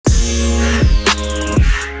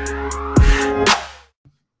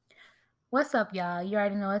What's up, y'all? You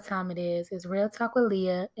already know what time it is. It's Real Talk with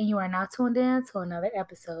Leah, and you are now tuned in to another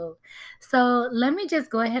episode. So, let me just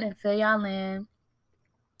go ahead and fill y'all in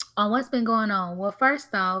on what's been going on. Well,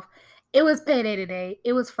 first off, it was payday today.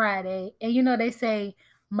 It was Friday. And they say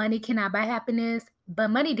money cannot buy happiness, but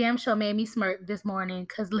money damn sure made me smirk this morning.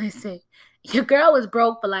 Because listen, your girl was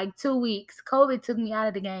broke for like 2 weeks. COVID took me out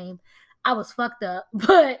of the game. I was fucked up,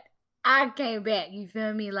 but I came back. You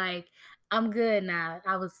feel me? Like, I'm good now.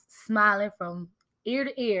 I was smiling from ear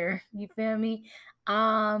to ear. You feel me?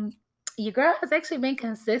 Um, your girl has actually been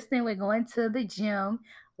consistent with going to the gym,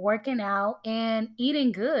 working out, and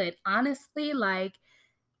eating good. Honestly, like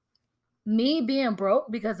me being broke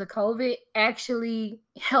because of COVID actually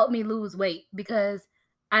helped me lose weight because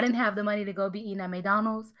I didn't have the money to go be eating at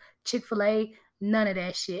McDonald's, Chick-fil-A, none of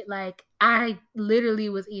that shit. Like I literally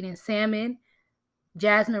was eating salmon,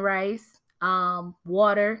 jasmine rice,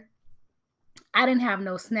 water. I didn't have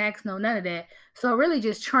no snacks, no none of that. So it really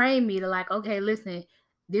just trained me to like, okay, listen,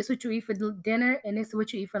 this what you eat for dinner and this is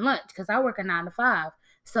what you eat for lunch because I work a 9 to 5.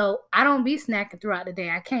 So I don't be snacking throughout the day.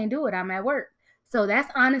 I can't do it. I'm at work. So that's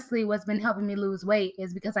honestly what's been helping me lose weight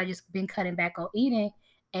is because I just been cutting back on eating.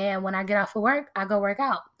 And when I get off of work, I go work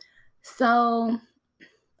out. So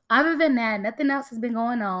other than that, nothing else has been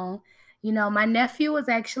going on. My nephew was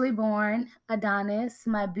actually born, Adonis,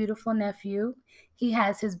 my beautiful nephew. He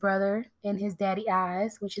has his brother in his daddy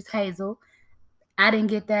eyes, which is Hazel. I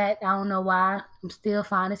didn't get that. I don't know why. I'm still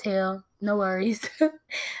fine as hell. No worries.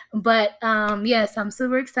 But yes, I'm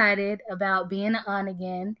super excited about being an aunt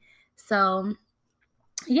again. So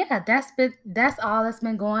yeah, that's all that's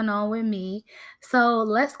been going on with me. So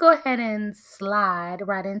let's go ahead and slide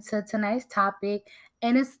right into tonight's topic,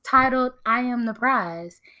 and it's titled I Am the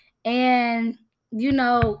Prize. And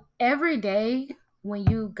every day when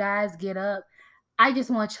you guys get up, I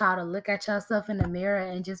just want y'all to look at yourself in the mirror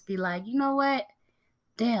and just be like, you know what?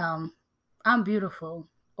 Damn, I'm beautiful.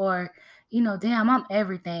 Or, damn, I'm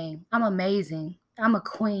everything. I'm amazing. I'm a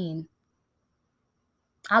queen.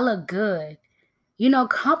 I look good.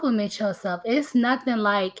 Compliment yourself. It's nothing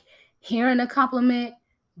like hearing a compliment,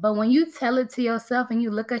 but when you tell it to yourself and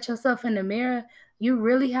you look at yourself in the mirror, you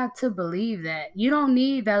really have to believe that. You don't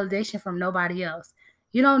need validation from nobody else.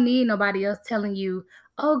 You don't need nobody else telling you,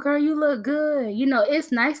 oh, girl, you look good.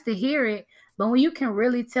 It's nice to hear it, but when you can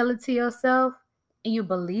really tell it to yourself and you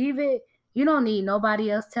believe it, you don't need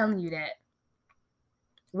nobody else telling you that.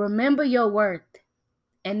 Remember your worth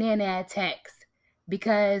and then add text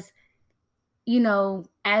because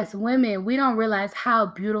as women, we don't realize how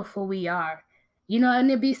beautiful we are.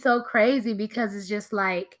 And it'd be so crazy because it's just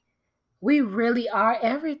like we really are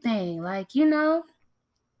everything.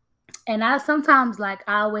 And I sometimes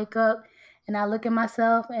I'll wake up and I look at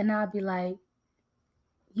myself and I'll be like,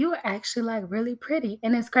 you are actually like really pretty.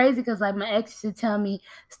 And it's crazy because like my ex used to tell me,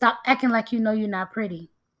 stop acting like you're not pretty.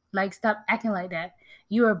 Like stop acting like that.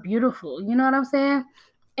 You are beautiful. You know what I'm saying?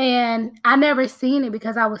 And I never seen it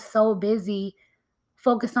because I was so busy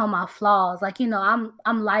focus on my flaws.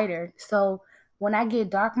 I'm lighter. So when I get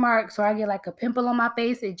dark marks or I get like a pimple on my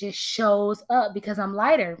face, it just shows up because I'm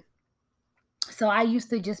lighter. So I used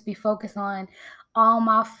to just be focused on all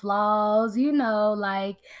my flaws,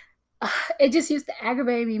 it just used to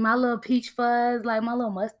aggravate me. My little peach fuzz, like my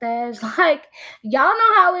little mustache. Like, y'all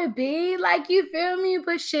know how it be. Like, you feel me?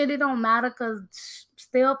 But shit, it don't matter because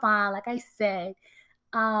still fine. Like I said.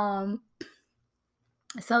 Um,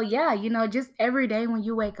 So yeah, just every day when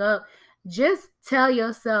you wake up, just tell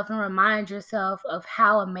yourself and remind yourself of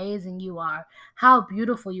how amazing you are, how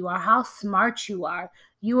beautiful you are, how smart you are.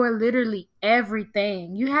 You are literally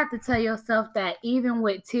everything. You have to tell yourself that even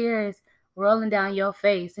with tears rolling down your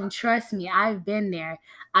face. And trust me, I've been there.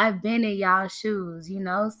 I've been in y'all's shoes.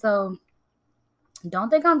 So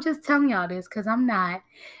don't think I'm just telling y'all this because I'm not.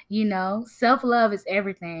 Self love is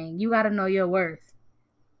everything. You got to know your worth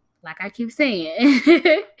like I keep saying.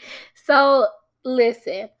 So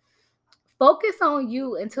listen, focus on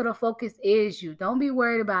you until the focus is you. Don't be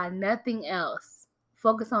worried about nothing else.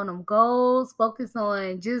 Focus on them goals. Focus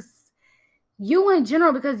on just you in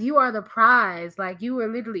general because you are the prize. Like you are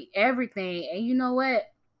literally everything. And you know what?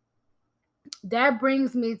 That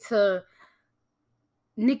brings me to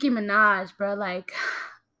Nicki Minaj, bro. Like,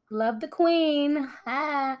 love the queen.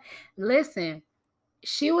 Ah. Listen,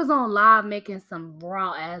 she was on live making some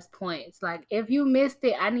raw ass points. Like, if you missed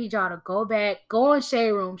it, I need y'all to go back, go on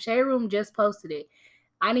Shade Room. Shade Room just posted it.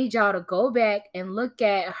 I need y'all to go back and look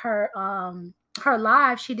at her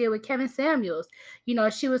live she did with Kevin Samuels.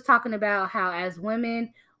 She was talking about how as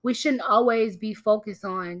women, we shouldn't always be focused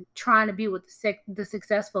on trying to be with the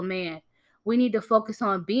successful man. We need to focus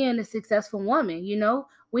on being a successful woman, you know?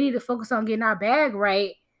 We need to focus on getting our bag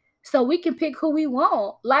right so we can pick who we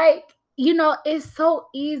want. Like, you know, it's so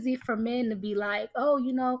easy for men to be like, oh,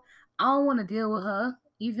 you know, I don't want to deal with her.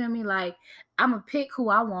 You feel me? Like, I'm going to pick who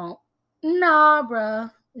I want. Nah,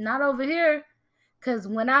 bruh, not over here. Because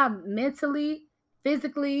when I mentally,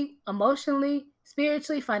 physically, emotionally,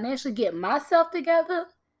 spiritually, financially get myself together,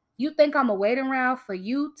 you think I'm going to wait around for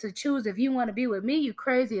you to choose if you want to be with me? You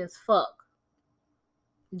crazy as fuck.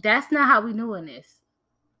 That's not how we doing this.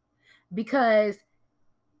 Because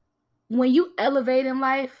when you elevate in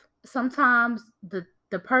life, sometimes the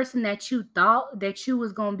person that you thought that you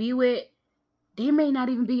was going to be with, they may not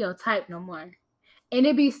even be your type no more. And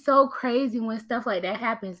it'd be so crazy when stuff like that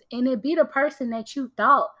happens. And it'd be the person that you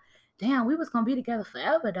thought, damn, we was going to be together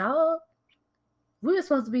forever, dog. We were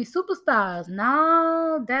supposed to be superstars.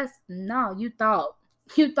 No, you thought.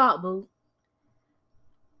 You thought, boo.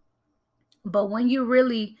 But when you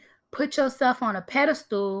really put yourself on a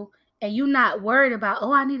pedestal and you're not worried about,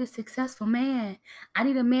 oh, I need a successful man. I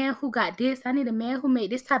need a man who got this. I need a man who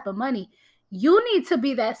made this type of money. You need to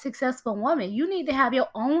be that successful woman. You need to have your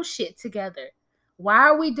own shit together. Why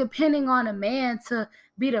are we depending on a man to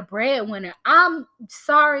be the breadwinner? I'm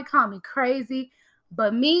sorry, call me crazy,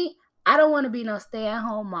 but me, I don't want to be no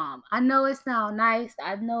stay-at-home mom. I know it sounds nice.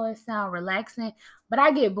 I know it sounds relaxing, but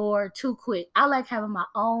I get bored too quick. I like having my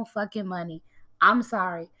own fucking money. I'm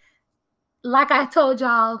sorry. Like I told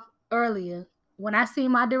y'all earlier, when I see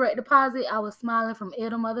my direct deposit, I was smiling from ear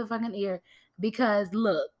to motherfucking ear because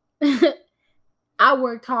look, I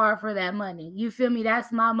worked hard for that money. You feel me?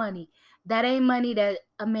 That's my money. That ain't money that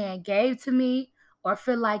a man gave to me or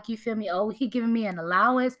feel like, you feel me, oh, he giving me an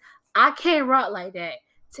allowance. I can't rock like that.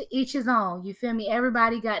 To each his own. You feel me?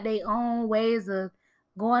 Everybody got their own ways of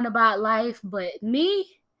going about life. But me,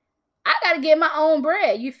 I got to get my own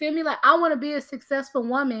bread. You feel me? Like, I want to be a successful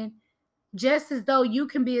woman just as though you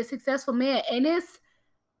can be a successful man. And it's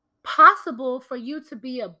possible for you to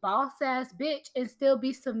be a boss ass bitch and still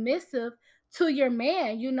be submissive to your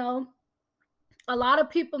man. You know, a lot of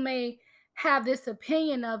people may have this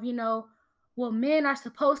opinion of, you know, well, men are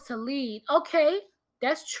supposed to lead. Okay,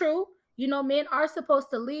 that's true. You know, men are supposed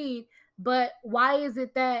to lead, but why is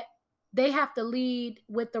it that they have to lead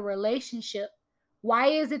with the relationship? Why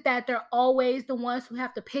is it that they're always the ones who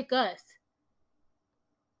have to pick us?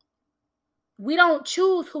 We don't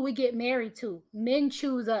choose who we get married to. Men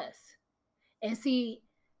choose us. And see,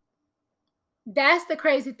 that's the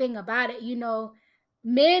crazy thing about it. You know,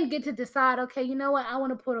 men get to decide, okay, you know what? I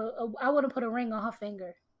want to put a ring on her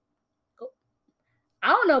finger. I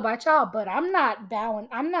don't know about y'all, but I'm not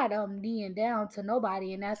kneeling down to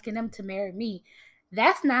nobody and asking them to marry me.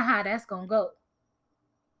 That's not how that's gonna go.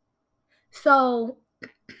 So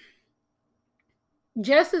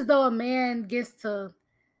just as though a man gets to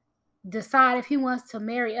decide if he wants to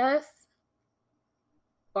marry us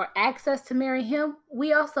or ask us to marry him,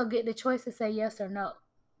 we also get the choice to say yes or no.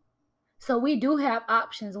 So we do have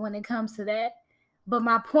options when it comes to that. But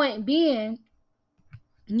my point being,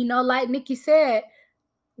 you know, like Nikki said,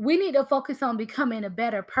 we need to focus on becoming a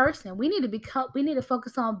better person. We need to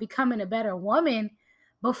focus on becoming a better woman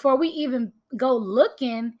before we even go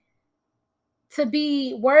looking to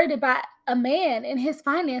be worried about a man and his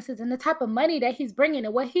finances and the type of money that he's bringing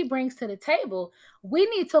and what he brings to the table. We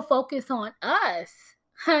need to focus on us,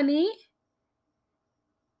 honey.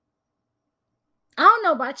 I don't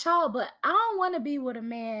know about y'all, but I don't want to be with a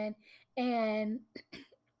man and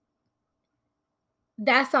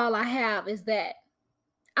that's all I have is that.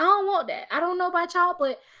 I don't want that. I don't know about y'all,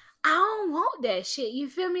 but I don't want that shit. You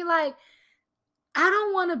feel me? Like, I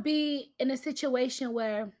don't want to be in a situation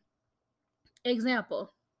where,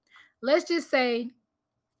 example, let's just say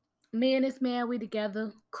me and this man, we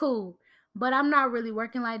together, cool. But I'm not really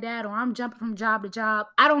working like that, or I'm jumping from job to job.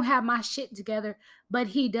 I don't have my shit together, but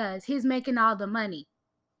he does. He's making all the money.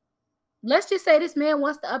 Let's just say this man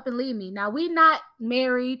wants to up and leave me. Now, we not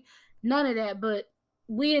married, none of that, but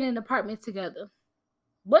we in an apartment together.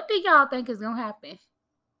 What do y'all think is going to happen?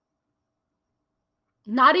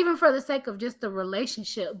 Not even for the sake of just the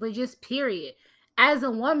relationship, but just period. As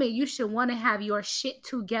a woman, you should want to have your shit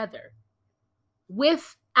together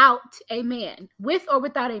without a man, with or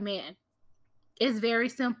without a man. It's very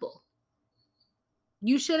simple.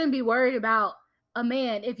 You shouldn't be worried about a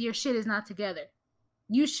man if your shit is not together.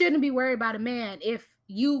 You shouldn't be worried about a man if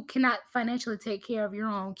you cannot financially take care of your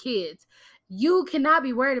own kids. You cannot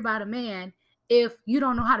be worried about a man if you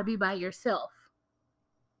don't know how to be by yourself.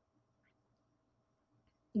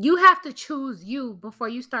 You have to choose you before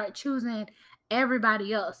you start choosing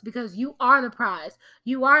everybody else because you are the prize.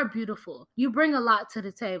 You are beautiful. You bring a lot to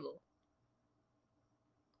the table.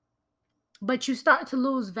 But you start to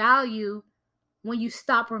lose value when you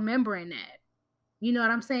stop remembering that. You know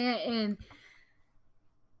what I'm saying? And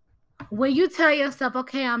when you tell yourself,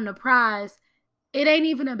 okay, I'm the prize, it ain't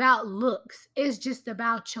even about looks. It's just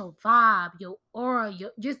about your vibe, your aura,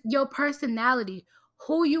 your personality,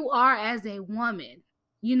 who you are as a woman.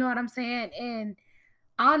 You know what I'm saying? And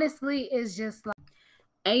honestly, it's just like,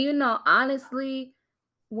 and honestly,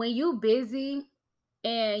 when you busy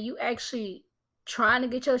and you actually trying to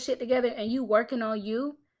get your shit together and you working on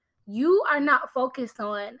you, you are not focused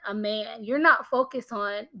on a man. You're not focused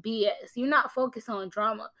on BS. You're not focused on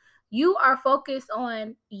drama. You are focused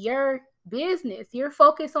on your business. You're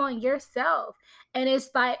focused on yourself. And it's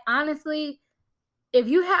like, honestly, if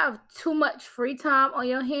you have too much free time on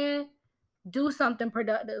your hand, do something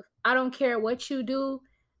productive. I don't care what you do.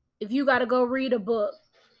 If you got to go read a book,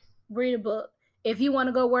 read a book. If you want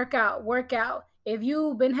to go work out, work out. If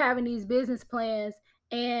you've been having these business plans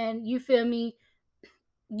and you feel me,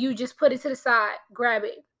 you just put it to the side, grab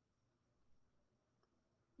it,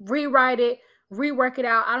 rewrite it, rework it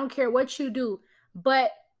out. I don't care what you do,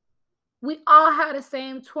 but we all have the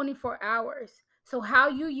same 24 hours. So how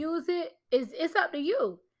you use it is it's up to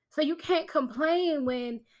you. So you can't complain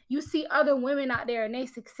when you see other women out there and they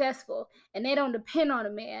successful and they don't depend on a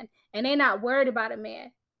man and they not worried about a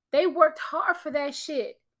man. They worked hard for that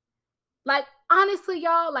shit. Like, honestly,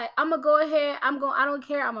 y'all, like, I'm gonna go ahead. I don't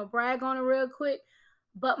care. I'm gonna brag on it real quick.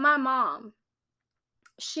 But my mom,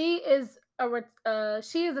 she is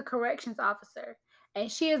she is a corrections officer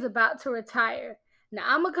and she is about to retire. Now,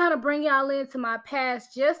 I'm gonna kind of bring y'all into my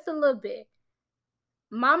past just a little bit.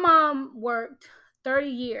 My mom worked 30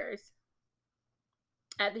 years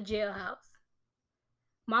at the jailhouse.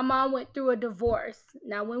 My mom went through a divorce.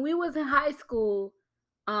 Now, when we was in high school,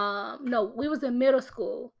 no, we was in middle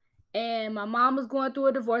school, and my mom was going through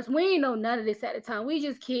a divorce. We didn't know none of this at the time. We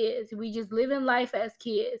just kids. We just living life as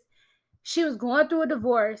kids. She was going through a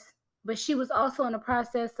divorce, but she was also in the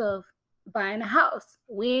process of buying a house.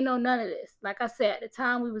 We ain't know none of this. Like I said, at the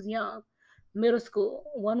time we was young, middle school.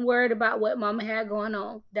 One word about what mama had going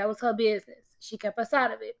on. That was her business. She kept us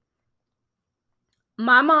out of it.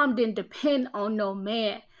 My mom didn't depend on no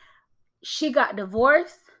man. She got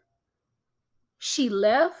divorced. She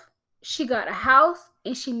left. She got a house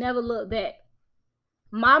and she never looked back.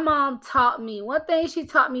 My mom taught me, one thing she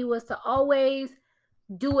taught me was to always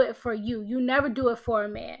do it for you. You never do it for a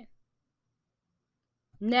man.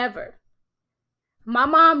 Never. My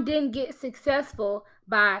mom didn't get successful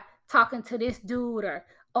by talking to this dude or,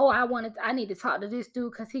 oh, I need to talk to this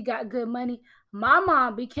dude because he got good money. My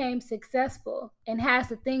mom became successful and has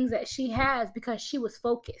the things that she has because she was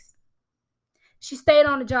focused. She stayed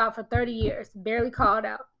on the job for 30 years, barely called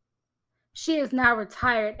out. She is now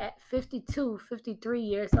retired at 52, 53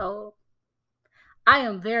 years old. I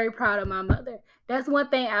am very proud of my mother. That's one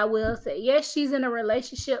thing I will say. Yes, she's in a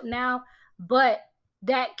relationship now, but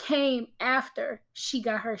that came after she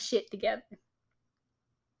got her shit together.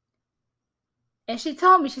 And she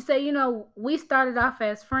told me, she said, we started off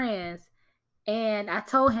as friends. And I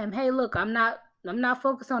told him, hey, look, I'm not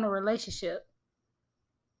focused on a relationship.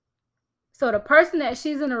 So the person that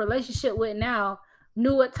she's in a relationship with now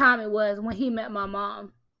knew what time it was when he met my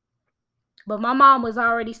mom. But my mom was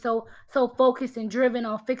already so focused and driven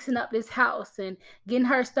on fixing up this house and getting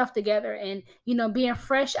her stuff together and being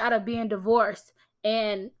fresh out of being divorced.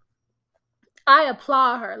 And I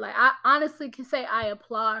applaud her. Like, I honestly can say I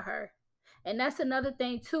applaud her. And that's another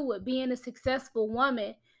thing too with being a successful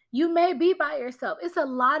woman. You may be by yourself. It's a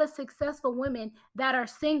lot of successful women that are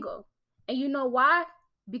single. And you know why?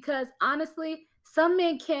 Because honestly, some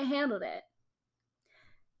men can't handle that.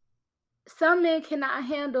 Some men cannot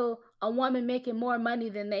handle a woman making more money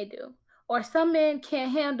than they do. Or some men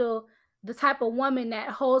can't handle the type of woman that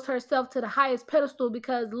holds herself to the highest pedestal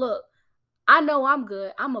because, look, I know I'm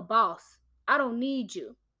good. I'm a boss. I don't need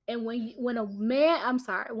you. And when a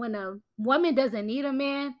woman doesn't need a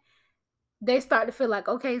man, they start to feel like,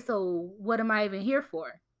 okay, so what am I even here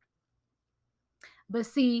for? But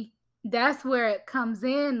see, that's where it comes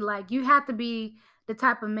in. Like, you have to be the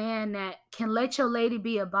type of man that can let your lady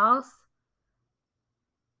be a boss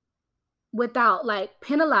without like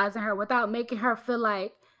penalizing her, without making her feel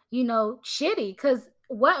like, shitty. Because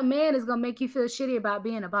what man is gonna make you feel shitty about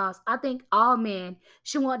being a boss? I think all men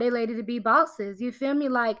should want their lady to be bosses. You feel me?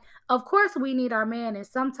 Like, of course we need our man in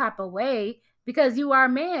some type of way because you are a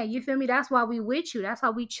man. You feel me? That's why we with you. That's why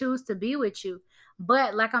we choose to be with you.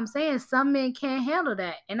 But like I'm saying, some men can't handle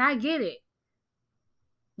that. And I get it.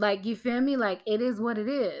 Like, you feel me? Like, it is what it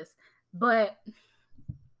is. But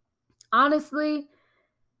honestly,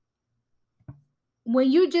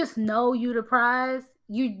 when you just know you the prize,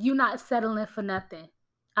 you not settling for nothing.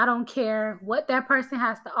 I don't care what that person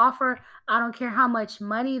has to offer. I don't care how much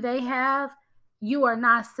money they have. You are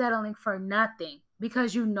not settling for nothing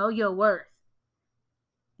because you know your worth.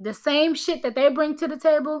 The same shit that they bring to the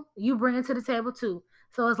table, you bring it to the table too.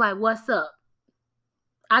 So it's like, what's up?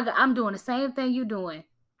 I'm doing the same thing you doing.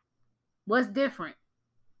 What's different?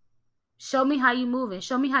 Show me how you moving.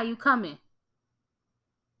 Show me how you coming.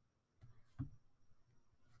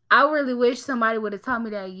 I really wish somebody would have told me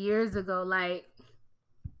that years ago, like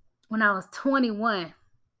when I was 21.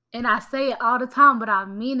 And I say it all the time, but I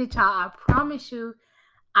mean it, y'all. I promise you,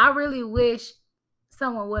 I really wish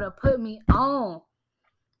someone would have put me on,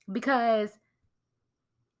 because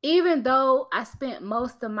even though I spent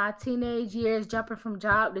most of my teenage years jumping from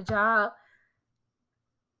job to job,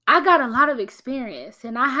 I got a lot of experience,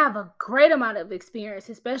 and I have a great amount of experience,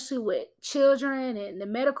 especially with children and the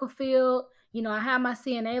medical field. You know, I have my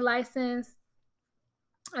CNA license.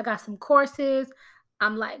 I got some courses.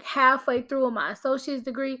 I'm like halfway through with my associate's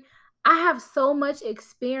degree. I have so much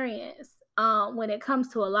experience when it comes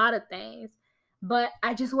to a lot of things, but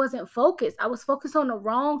I just wasn't focused. I was focused on the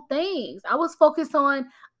wrong things. I was focused on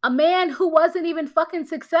a man who wasn't even fucking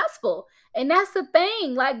successful. And that's the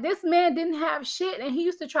thing. Like, this man didn't have shit, and he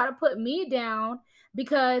used to try to put me down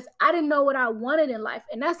because I didn't know what I wanted in life.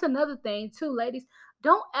 And that's another thing, too, ladies.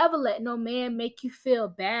 Don't ever let no man make you feel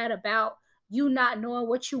bad about you not knowing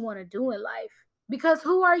what you want to do in life. Because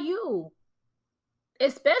who are you?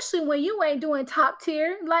 Especially when you ain't doing top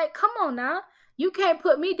tier. Like, come on now. You can't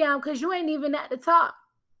put me down because you ain't even at the top.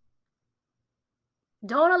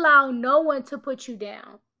 Don't allow no one to put you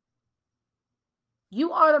down.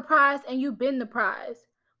 You are the prize, and you've been the prize.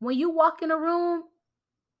 When you walk in a room,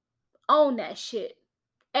 own that shit.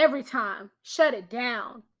 Every time. Shut it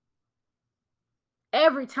down.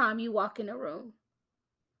 Every time you walk in a room.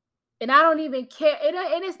 And I don't even care.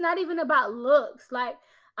 And it's not even about looks. Like,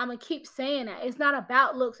 I'm going to keep saying that. It's not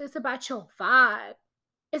about looks. It's about your vibe.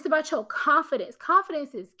 It's about your confidence.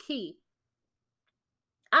 Confidence is key.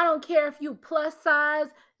 I don't care if you plus size,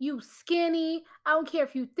 you skinny. I don't care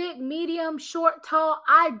if you thick, medium, short, tall.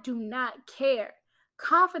 I do not care.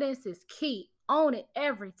 Confidence is key. Own it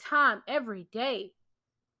every time, every day.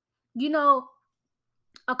 You know,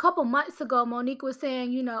 a couple months ago, Monique was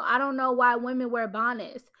saying, I don't know why women wear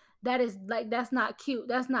bonnets. That's not cute.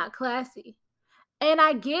 That's not classy. And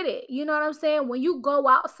I get it. You know what I'm saying? When you go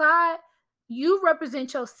outside, you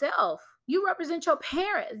represent yourself. You represent your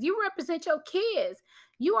parents. You represent your kids.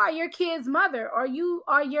 You are your kid's mother, or you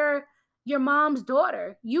are your mom's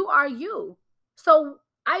daughter. You are you. So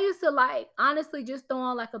I used to honestly just throw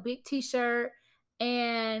on like a big t-shirt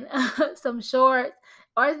and some shorts,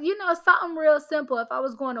 or something real simple if I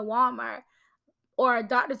was going to Walmart or a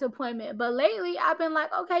doctor's appointment. But lately I've been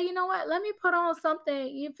like, okay, you know what? Let me put on something,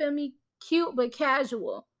 you feel me, cute but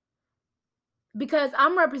casual, because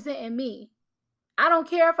I'm representing me. I don't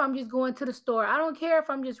care if I'm just going to the store. I don't care if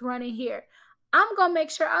I'm just running here. I'm going to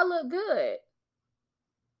make sure I look good.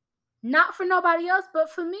 Not for nobody else,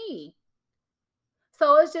 but for me.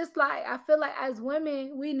 So it's just like, I feel like as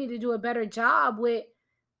women, we need to do a better job with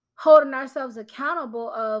holding ourselves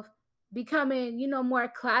accountable of becoming,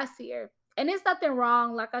 more classier. And it's nothing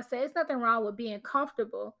wrong, like I said, it's nothing wrong with being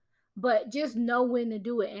comfortable, but just know when to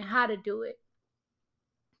do it and how to do it.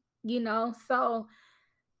 So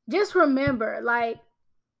just remember,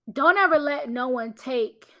 don't ever let no one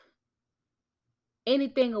take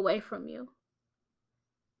anything away from you.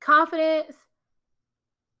 Confidence,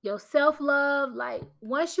 your self-love,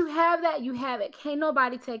 once you have that, you have it. Can't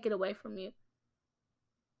nobody take it away from you.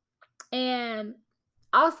 And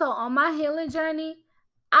also on my healing journey,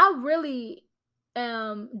 I really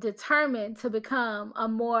am determined to become a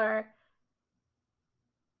more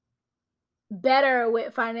better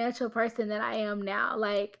with financial person than I am now.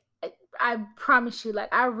 I promise you,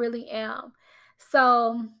 I really am.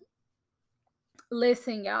 So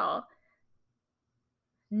listen, y'all,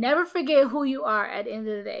 never forget who you are at the end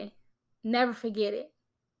of the day. Never forget it.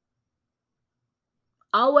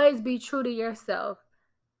 Always be true to yourself.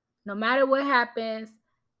 No matter what happens,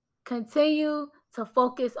 continue to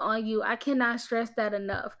focus on you. I cannot stress that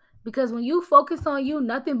enough, because when you focus on you,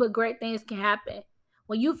 nothing but great things can happen.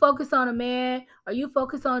 When you focus on a man or you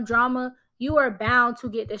focus on drama, you are bound to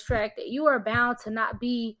get distracted. You are bound to not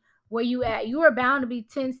be where you at. You are bound to be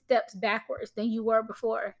 10 steps backwards than you were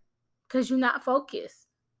before, because you're not focused.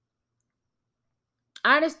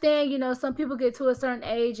 I understand, some people get to a certain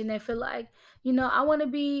age and they feel like, I want to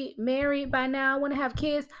be married by now. I want to have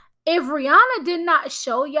kids. If Rihanna did not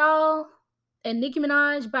show y'all and Nicki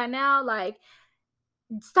Minaj by now,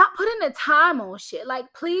 stop putting the time on shit.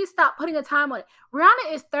 Like, please stop putting a time on it.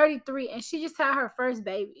 Rihanna is 33 and she just had her first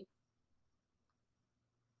baby.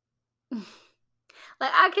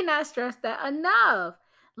 Like, I cannot stress that enough.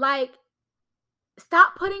 Like,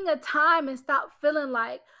 stop putting a time and stop feeling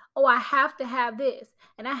like, oh, I have to have this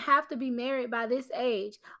and I have to be married by this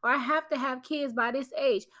age or I have to have kids by this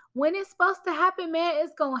age. When it's supposed to happen, man,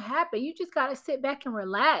 it's going to happen. You just got to sit back and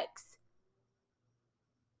relax.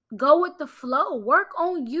 Go with the flow. Work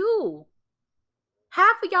on you.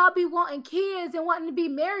 Half of y'all be wanting kids and wanting to be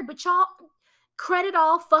married, but y'all credit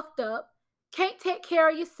all fucked up, can't take care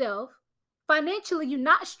of yourself. Financially, you're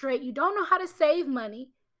not straight. You don't know how to save money.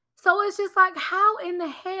 So it's just like, how in the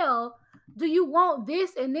hell do you want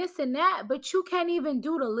this and this and that, but you can't even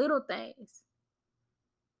do the little things?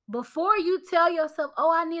 Before you tell yourself,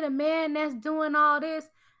 oh, I need a man that's doing all this,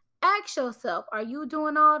 ask yourself, are you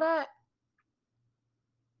doing all that?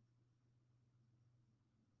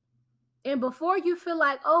 And before you feel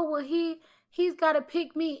like, oh, well, he's got to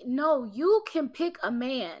pick me. No, you can pick a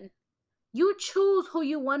man. You choose who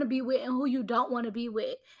you want to be with and who you don't want to be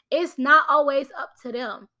with. It's not always up to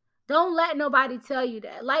them. Don't let nobody tell you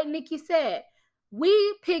that. Like Nikki said,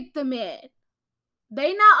 we pick the men.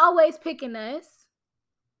 They not always picking us.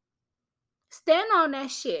 Stand on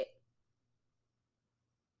that shit.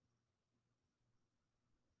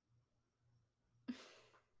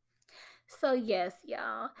 So yes,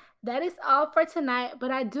 y'all, that is all for tonight.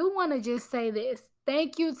 But I do want to just say this.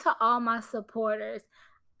 Thank you to all my supporters.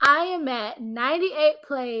 I am at 98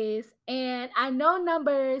 plays, and I know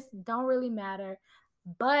numbers don't really matter,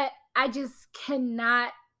 but I just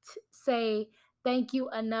cannot say thank you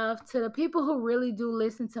enough to the people who really do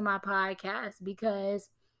listen to my podcast, because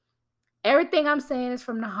everything I'm saying is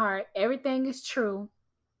from the heart. Everything is true.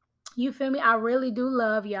 You feel me? I really do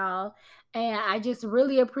love y'all, and I just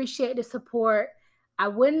really appreciate the support. I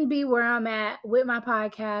wouldn't be where I'm at with my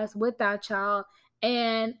podcast without y'all,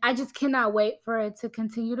 and I just cannot wait for it to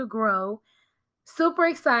continue to grow. Super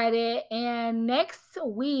excited, and next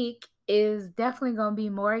week is definitely going to be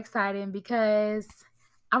more exciting because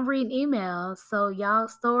I'm reading emails. So y'all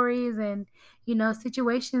stories and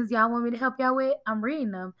situations y'all want me to help y'all with, I'm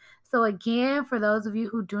reading them. So again, for those of you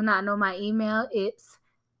who do not know my email, it's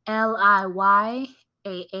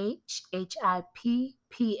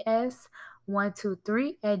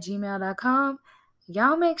liyahhipps123@gmail.com.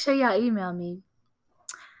 Y'all make sure y'all email me.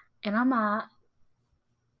 And I'm out.